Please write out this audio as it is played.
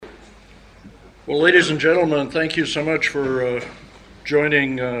Well, ladies and gentlemen, thank you so much for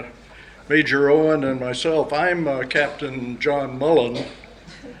joining Major Owen and myself. I'm Captain John Mullen.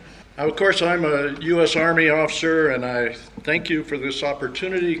 Of course, I'm a U.S. Army officer, and I thank you for this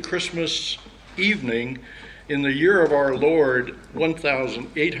opportunity, Christmas evening, in the year of our Lord,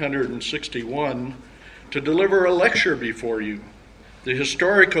 1861, to deliver a lecture before you. The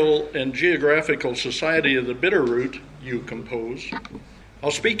Historical and Geographical Society of the Bitterroot you compose. I'll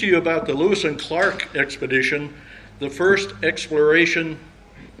speak to you about the Lewis and Clark expedition, the first exploration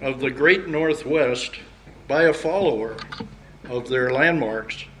of the Great Northwest by a follower of their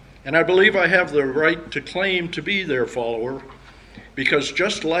landmarks. And I believe I have the right to claim to be their follower because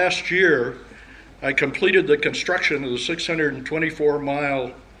just last year I completed the construction of the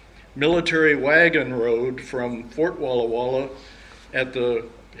 624-mile military wagon road from Fort Walla Walla at the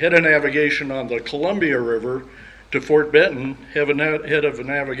head of navigation on the Columbia River to Fort Benton, head of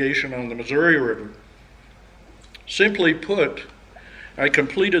navigation on the Missouri River. Simply put, I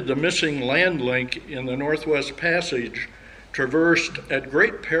completed the missing land link in the Northwest Passage, traversed at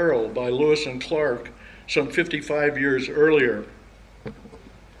great peril by Lewis and Clark some 55 years earlier.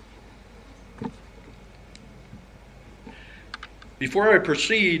 Before I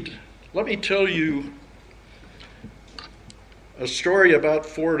proceed, let me tell you a story about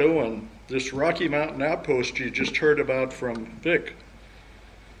Fort Owen, this Rocky Mountain outpost you just heard about from Vic,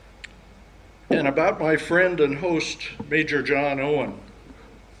 and about my friend and host, Major John Owen.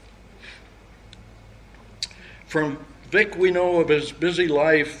 From Vic, we know of his busy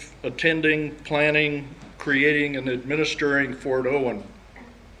life attending, planning, creating, and administering Fort Owen,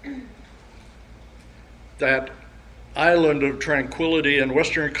 that island of tranquility and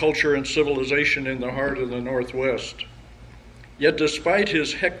Western culture and civilization in the heart of the Northwest. Yet despite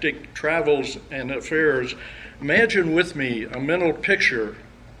his hectic travels and affairs, imagine with me a mental picture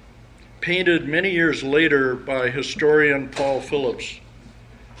painted many years later by historian Paul Phillips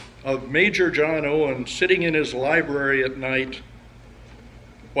of Major John Owen sitting in his library at night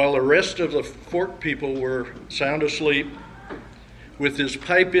while the rest of the fort people were sound asleep, with his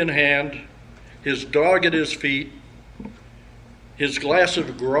pipe in hand, his dog at his feet, his glass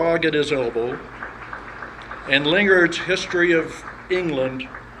of grog at his elbow, and Lingard's History of England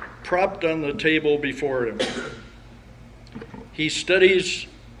propped on the table before him. He studies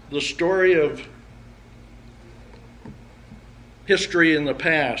the story of history in the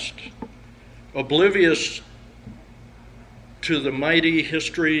past, oblivious to the mighty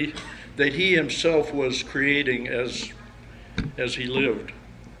history that he himself was creating as he lived.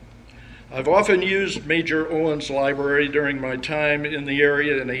 I've often used Major Owen's library during my time in the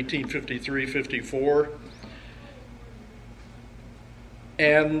area in 1853-54.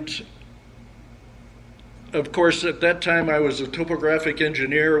 And of course, at that time, I was a topographic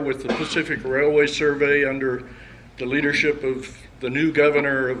engineer with the Pacific Railway Survey under the leadership of the new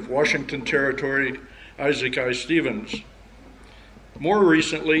governor of Washington Territory, Isaac I. Stevens. More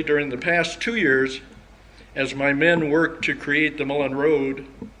recently, during the past 2 years, as my men worked to create the Mullen Road,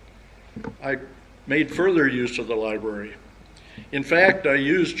 I made further use of the library. In fact, I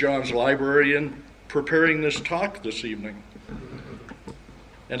used John's library in preparing this talk this evening.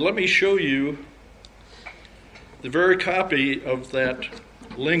 And let me show you the very copy of that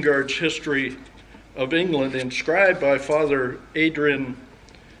Lingard's History of England inscribed by Father Adrian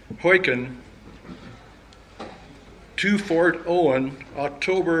Huyken to Fort Owen,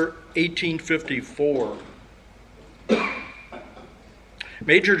 October 1854.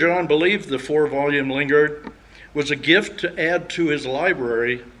 Major John believed the 4-volume Lingard was a gift to add to his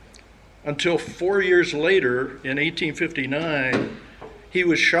library until 4 years later, in 1859, he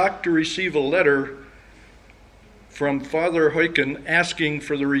was shocked to receive a letter from Father Huyken asking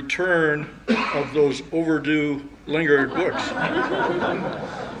for the return of those overdue Lingard books.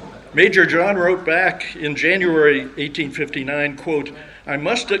 Major John wrote back in January 1859, quote, "I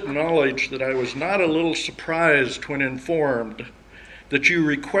must acknowledge that I was not a little surprised when informed that you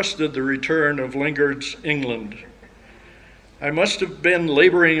requested the return of Lingard's England. I must have been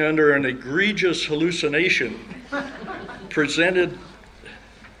laboring under an egregious hallucination presented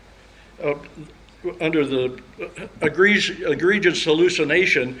under the egregious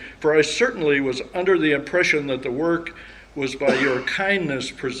hallucination, for I certainly was under the impression that the work was by your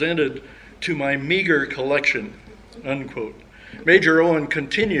kindness presented to my meager collection," unquote. Major Owen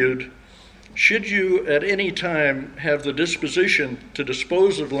continued, "Should you at any time have the disposition to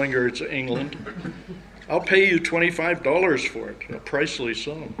dispose of Lingard's England, I'll pay you $25 for it, a pricely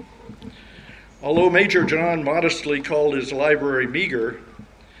sum." Although Major John modestly called his library meager,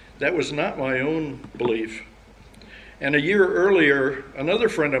 that was not my own belief. And a year earlier, another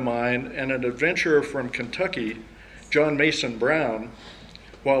friend of mine and an adventurer from Kentucky, John Mason Brown,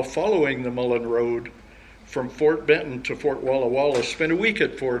 while following the Mullen Road from Fort Benton to Fort Walla Walla, spent a week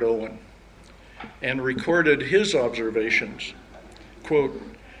at Fort Owen and recorded his observations. Quote,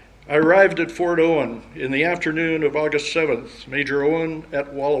 I arrived at Fort Owen in the afternoon of August 7th, Major Owen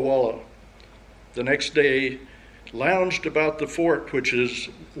at Walla Walla. The next day, lounged about the fort, which is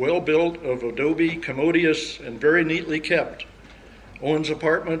well built of adobe, commodious, and very neatly kept. Owen's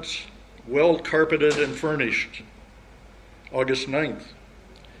apartments, well carpeted and furnished. August 9th,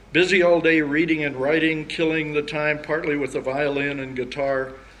 busy all day reading and writing, killing the time partly with the violin and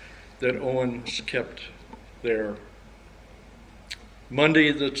guitar that Owens kept there.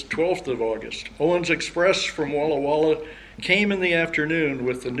 Monday, the 12th of August, Owens Express from Walla Walla came in the afternoon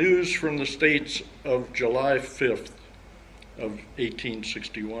with the news from the States of July 5th of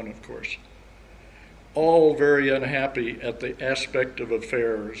 1861, of course. All very unhappy at the aspect of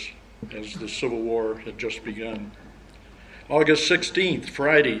affairs as the Civil War had just begun. August 16th,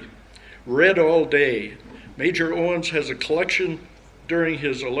 Friday, read all day. Major Owens has a collection during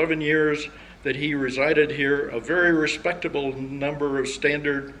his 11 years that he resided here, a very respectable number of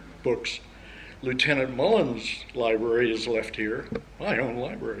standard books. Lieutenant Mullen's library is left here, my own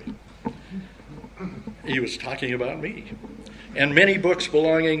library. He was talking about me. And many books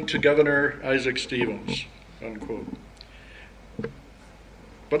belonging to Governor Isaac Stevens, unquote.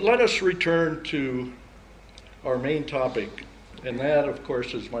 But let us return to our main topic, and that, of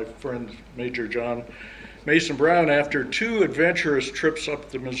course, is my friend Major John Mason Brown. After two adventurous trips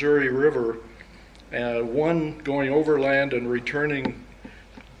up the Missouri River, one going overland and returning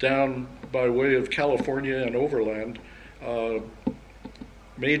down by way of California and overland,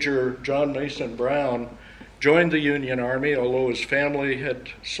 Major John Mason Brown joined the Union Army, although his family had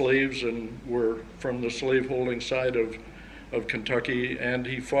slaves and were from the slaveholding side of Kentucky, and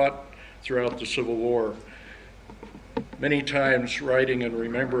he fought throughout the Civil War, many times writing and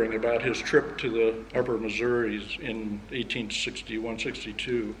remembering about his trip to the Upper Missouris in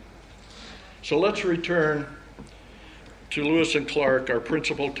 1861-62. So let's return to Lewis and Clark, our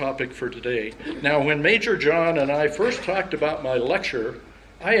principal topic for today. Now, when Major John and I first talked about my lecture,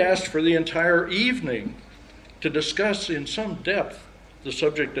 I asked for the entire evening to discuss in some depth the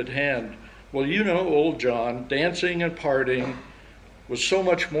subject at hand. Well, you know old John, dancing and partying was so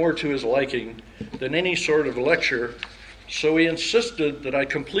much more to his liking than any sort of lecture, so he insisted that I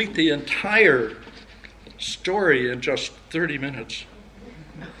complete the entire story in just 30 minutes.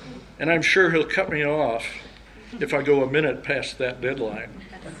 And I'm sure he'll cut me off if I go a minute past that deadline.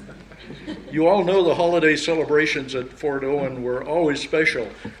 You all know the holiday celebrations at Fort Owen were always special.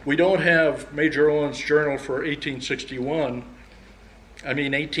 We don't have Major Owen's journal for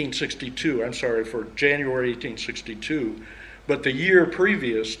 1862, for January 1862. But the year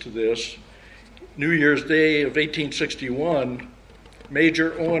previous to this, New Year's Day of 1861,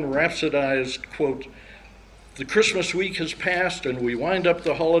 Major Owen rhapsodized, quote, "The Christmas week has passed and we wind up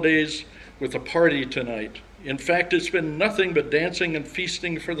the holidays with a party tonight. In fact, it's been nothing but dancing and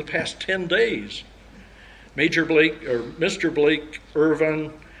feasting for the past 10 days. Mr. Blake,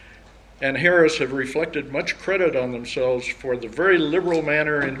 Irvin, and Harris have reflected much credit on themselves for the very liberal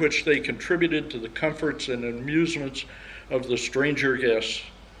manner in which they contributed to the comforts and amusements of the stranger guests.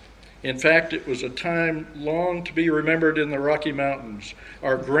 In fact, it was a time long to be remembered in the Rocky Mountains.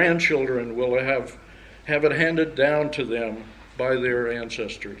 Our grandchildren will have it handed down to them by their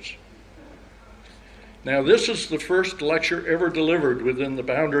ancestors." Now, this is the first lecture ever delivered within the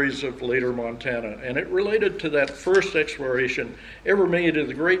boundaries of later Montana, and it related to that first exploration ever made of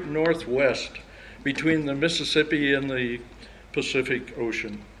the great Northwest between the Mississippi and the Pacific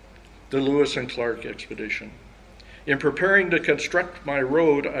Ocean, the Lewis and Clark expedition. In preparing to construct my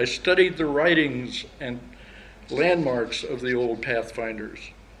road, I studied the writings and landmarks of the old pathfinders.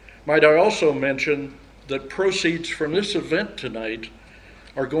 Might I also mention that proceeds from this event tonight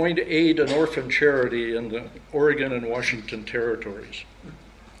are going to aid an orphan charity in the Oregon and Washington territories.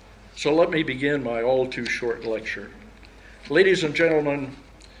 So let me begin my all too short lecture. Ladies and gentlemen,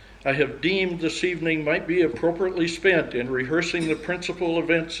 I have deemed this evening might be appropriately spent in rehearsing the principal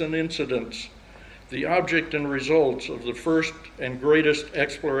events and incidents, the object and results of the first and greatest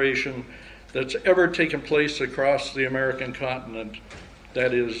exploration that's ever taken place across the American continent,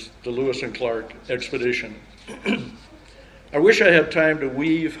 that is the Lewis and Clark expedition. I wish I had time to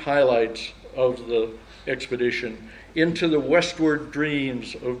weave highlights of the expedition into the westward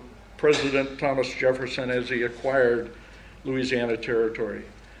dreams of President Thomas Jefferson as he acquired Louisiana Territory.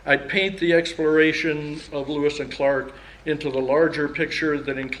 I'd paint the exploration of Lewis and Clark into the larger picture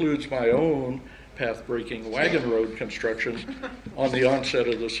that includes my own path-breaking wagon road construction on the onset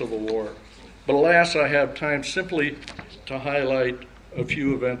of the Civil War. But alas, I have time simply to highlight a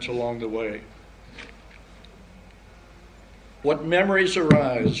few events along the way. What memories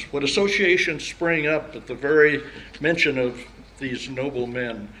arise, what associations spring up at the very mention of these noble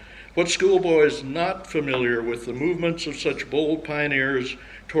men. What schoolboy is not familiar with the movements of such bold pioneers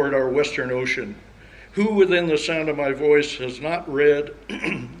toward our Western Ocean? Who within the sound of my voice has not read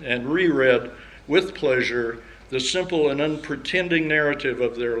and reread with pleasure the simple and unpretending narrative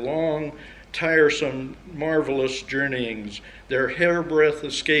of their long, tiresome, marvelous journeyings, their hairbreadth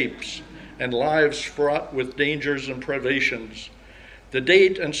escapes, and lives fraught with dangers and privations? The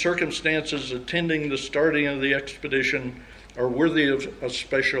date and circumstances attending the starting of the expedition are worthy of a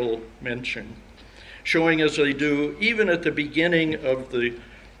special mention, showing as they do, even at the beginning of the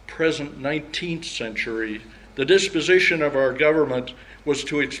present 19th century, the disposition of our government was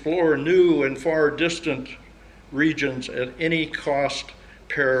to explore new and far distant regions at any cost,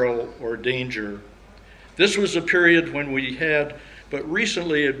 peril, or danger. This was a period when we had but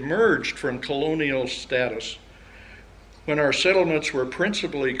recently emerged from colonial status, when our settlements were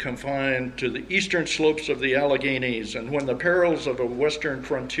principally confined to the eastern slopes of the Alleghenies, and when the perils of a western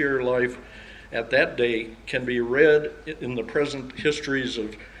frontier life at that day can be read in the present histories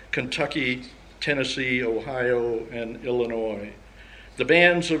of Kentucky, Tennessee, Ohio, and Illinois. The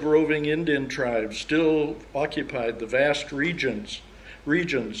bands of roving Indian tribes still occupied the vast regions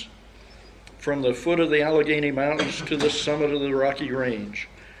from the foot of the Allegheny Mountains to the summit of the Rocky Range,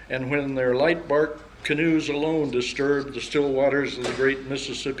 and when their light bark canoes alone disturbed the still waters of the great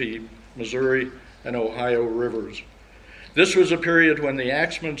Mississippi, Missouri, and Ohio rivers. This was a period when the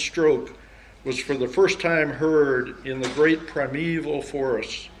axeman's stroke was for the first time heard in the great primeval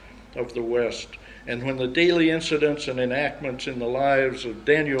forests of the West, and when the daily incidents and enactments in the lives of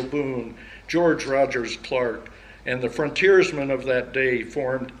Daniel Boone, George Rogers Clark, and the frontiersmen of that day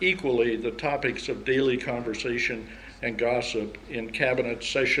formed equally the topics of daily conversation and gossip in cabinet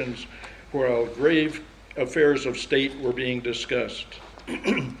sessions while grave affairs of state were being discussed.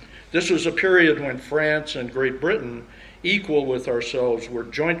 This was a period when France and Great Britain, equal with ourselves, were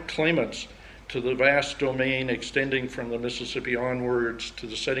joint claimants to the vast domain extending from the Mississippi onwards to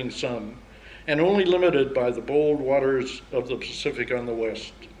the setting sun, and only limited by the bold waters of the Pacific on the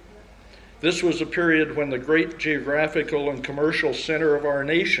west. This was a period when the great geographical and commercial center of our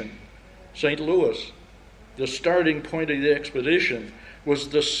nation, St. Louis, the starting point of the expedition, was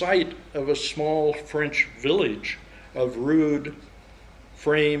the site of a small French village of rude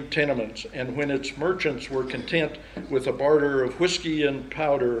frame tenements, and when its merchants were content with a barter of whiskey and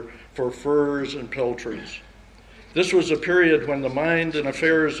powder for furs and peltries. This was a period when the mind and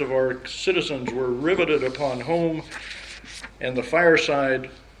affairs of our citizens were riveted upon home and the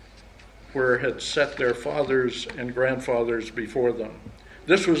fireside where had set their fathers and grandfathers before them.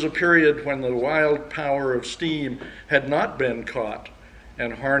 This was a period when the wild power of steam had not been caught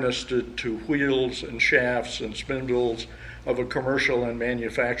and harnessed to wheels and shafts and spindles of a commercial and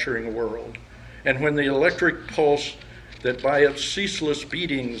manufacturing world, and when the electric pulse that by its ceaseless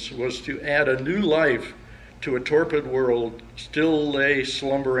beatings was to add a new life to a torpid world still lay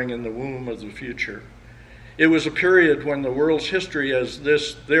slumbering in the womb of the future. It was a period when the world's history as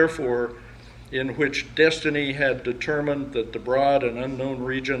this, therefore, in which destiny had determined that the broad and unknown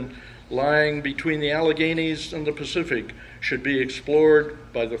region lying between the Alleghenies and the Pacific should be explored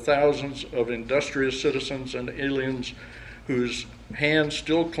by the thousands of industrious citizens and aliens whose hands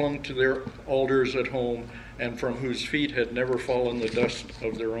still clung to their alders at home and from whose feet had never fallen the dust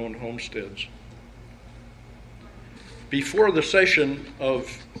of their own homesteads. Before the cession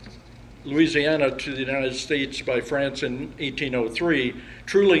of Louisiana to the United States by France in 1803,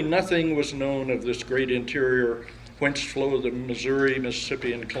 truly nothing was known of this great interior whence flow the Missouri,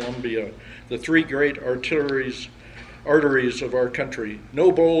 Mississippi, and Columbia, the three great arteries of our country.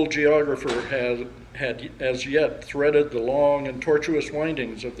 No bold geographer had as yet threaded the long and tortuous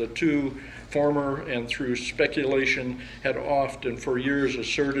windings of the two former, and through speculation had oft and for years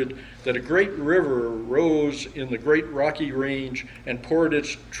asserted that a great river rose in the great Rocky Range and poured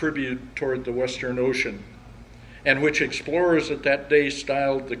its tribute toward the Western Ocean, and which explorers at that day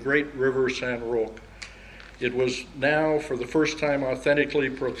styled the great river San Roque. It was now for the first time authentically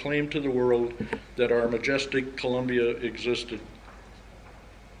proclaimed to the world that our majestic Columbia existed.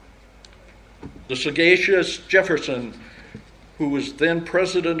 The sagacious Jefferson, who was then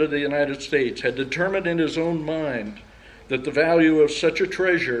President of the United States, had determined in his own mind that the value of such a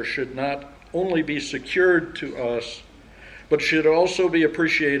treasure should not only be secured to us, but should also be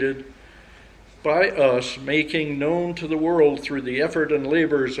appreciated by us, making known to the world through the effort and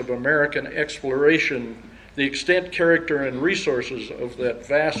labors of American exploration the extent, character, and resources of that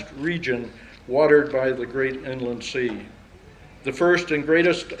vast region watered by the great inland sea. The first and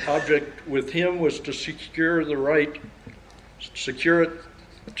greatest object with him was to secure it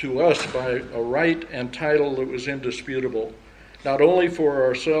to us by a right and title that was indisputable, not only for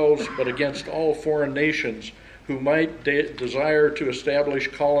ourselves, but against all foreign nations who might desire to establish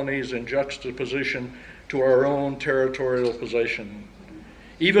colonies in juxtaposition to our own territorial possession.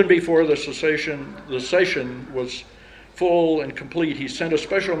 Even before the session was full and complete, he sent a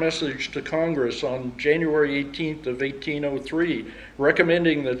special message to Congress on January 18th of 1803,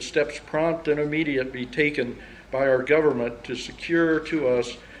 recommending that steps prompt and immediate be taken by our government to secure to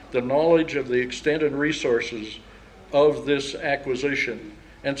us the knowledge of the extent and resources of this acquisition,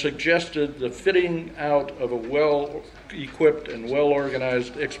 and suggested the fitting out of a well-equipped and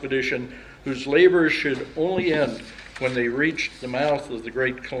well-organized expedition whose labors should only end when they reached the mouth of the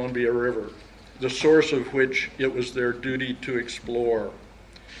great Columbia River, the source of which it was their duty to explore.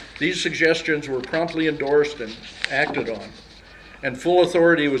 These suggestions were promptly endorsed and acted on, and full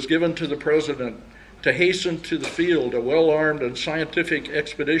authority was given to the President to hasten to the field a well-armed and scientific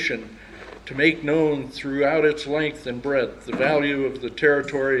expedition to make known throughout its length and breadth the value of the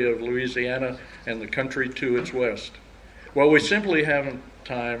territory of Louisiana and the country to its west. Well, we simply haven't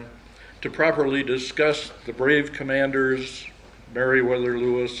time to properly discuss the brave commanders, Meriwether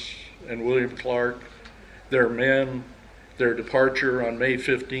Lewis and William Clark, their men, their departure on May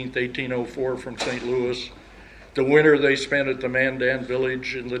 15, 1804 from St. Louis, the winter they spent at the Mandan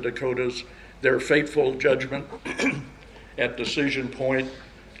village in the Dakotas, their fateful judgment at Decision Point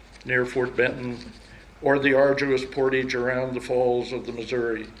near Fort Benton, or the arduous portage around the falls of the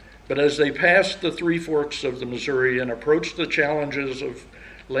Missouri. But as they passed the three forks of the Missouri and approached the challenges of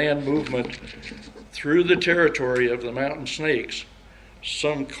land movement through the territory of the mountain snakes,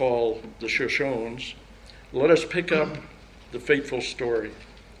 some call the Shoshones, let us pick up the fateful story.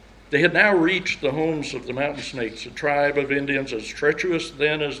 They had now reached the homes of the mountain snakes, a tribe of Indians as treacherous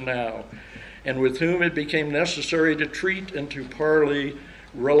then as now, and with whom it became necessary to treat and to parley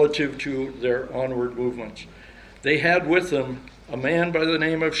relative to their onward movements. They had with them a man by the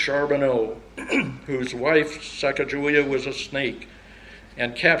name of Charbonneau, whose wife, Sacagawea, was a snake,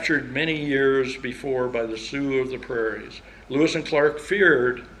 and captured many years before by the Sioux of the prairies. Lewis and Clark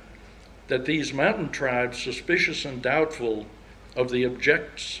feared that these mountain tribes, suspicious and doubtful of the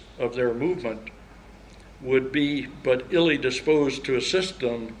objects of their movement, would be but illy disposed to assist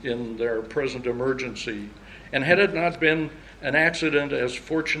them in their present emergency. And had it not been an accident as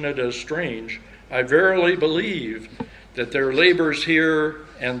fortunate as strange, I verily believe that their labors here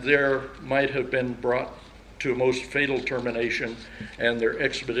and there might have been brought to a most fatal termination, and their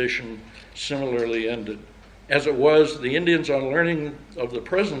expedition similarly ended. As it was, the Indians, on learning of the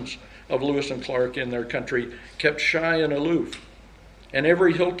presence of Lewis and Clark in their country, kept shy and aloof, and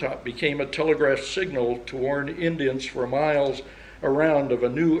every hilltop became a telegraph signal to warn Indians for miles around of a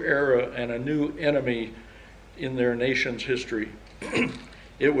new era and a new enemy in their nation's history.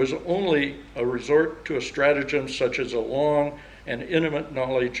 It was only a resort to a stratagem such as a long and intimate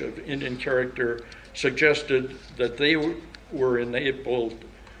knowledge of Indian character suggested that they were enabled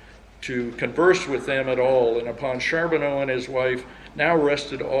to converse with them at all, and upon Charbonneau and his wife now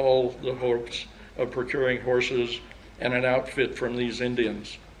rested all the hopes of procuring horses and an outfit from these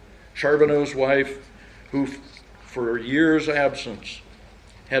Indians. Charbonneau's wife, who for years' absence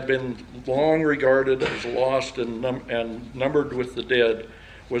had been long regarded as lost and numbered with the dead,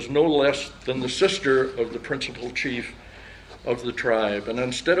 was no less than the sister of the principal chief of the tribe. And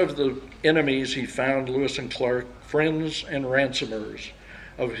instead of the enemies, he found Lewis and Clark friends and ransomers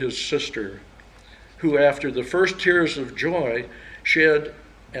of his sister, who after the first tears of joy shed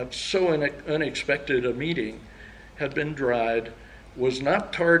at so unexpected a meeting had been dried, was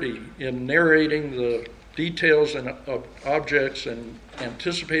not tardy in narrating the details and objects and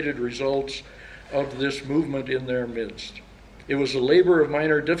anticipated results of this movement in their midst. It was a labor of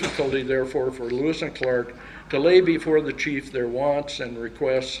minor difficulty, therefore, for Lewis and Clark to lay before the chief their wants and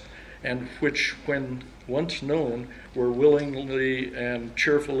requests, and which, when once known, were willingly and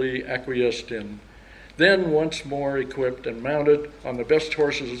cheerfully acquiesced in. Then, once more equipped and mounted on the best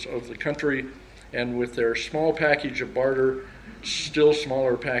horses of the country, and with their small package of barter, still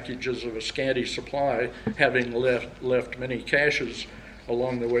smaller packages of a scanty supply, having left many caches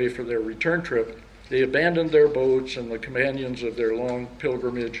along the way for their return trip, they abandoned their boats and the companions of their long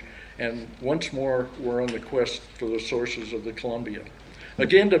pilgrimage, and once more were on the quest for the sources of the Columbia.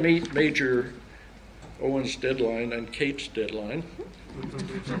 Again, to meet Major Owen's deadline and Kate's deadline.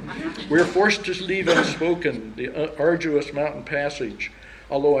 We're forced to leave unspoken the arduous mountain passage,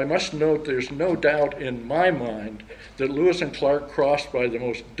 although I must note there's no doubt in my mind that Lewis and Clark crossed by the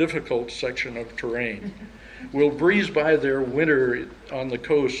most difficult section of terrain. We'll breeze by their winter on the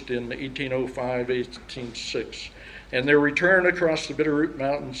coast in 1805-1806, and their return across the Bitterroot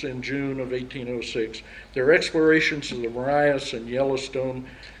Mountains in June of 1806, their explorations of the Marias and Yellowstone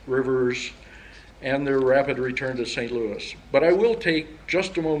rivers, and their rapid return to St. Louis. But I will take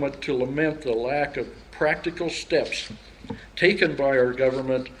just a moment to lament the lack of practical steps taken by our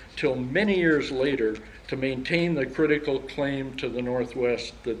government till many years later to maintain the critical claim to the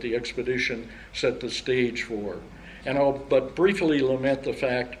Northwest that the expedition set the stage for. And I'll but briefly lament the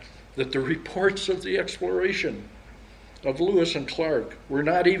fact that the reports of the exploration of Lewis and Clark were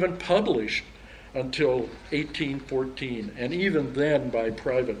not even published until 1814, and even then by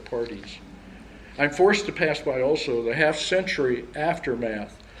private parties. I'm forced to pass by also the half-century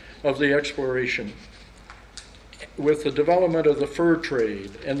aftermath of the exploration, with the development of the fur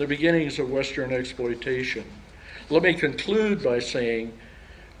trade and the beginnings of Western exploitation. Let me conclude by saying,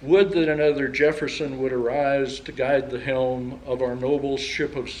 would that another Jefferson would arise to guide the helm of our noble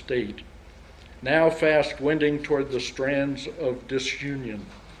ship of state, now fast wending toward the strands of disunion,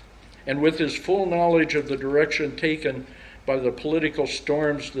 and with his full knowledge of the direction taken by the political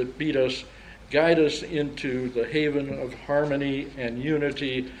storms that beat us, guide us into the haven of harmony and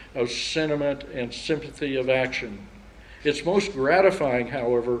unity, of sentiment and sympathy of action. It's most gratifying,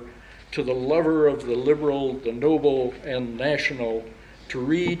 however, to the lover of the liberal, the noble, and national to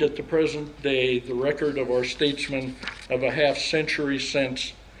read at the present day the record of our statesmen of a half-century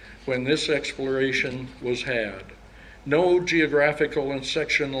since when this exploration was had. No geographical and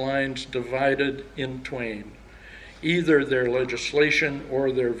section lines divided in twain, either their legislation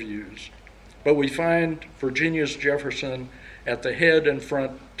or their views. But we find Virginia's Jefferson at the head and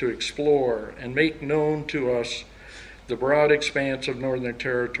front to explore and make known to us the broad expanse of Northern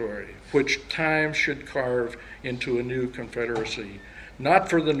Territory, which time should carve into a new confederacy, not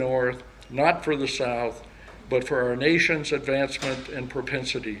for the North, not for the South, but for our nation's advancement and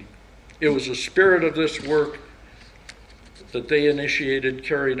propensity. It was the spirit of this work that they initiated,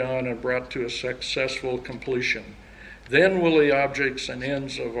 carried on, and brought to a successful completion. Then will the objects and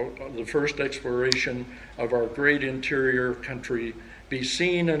ends of the first exploration of our great interior country be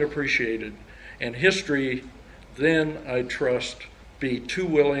seen and appreciated, and history then, I trust, be too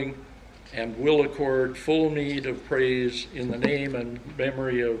willing and will accord full meed of praise in the name and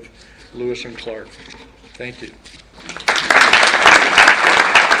memory of Lewis and Clark. Thank you.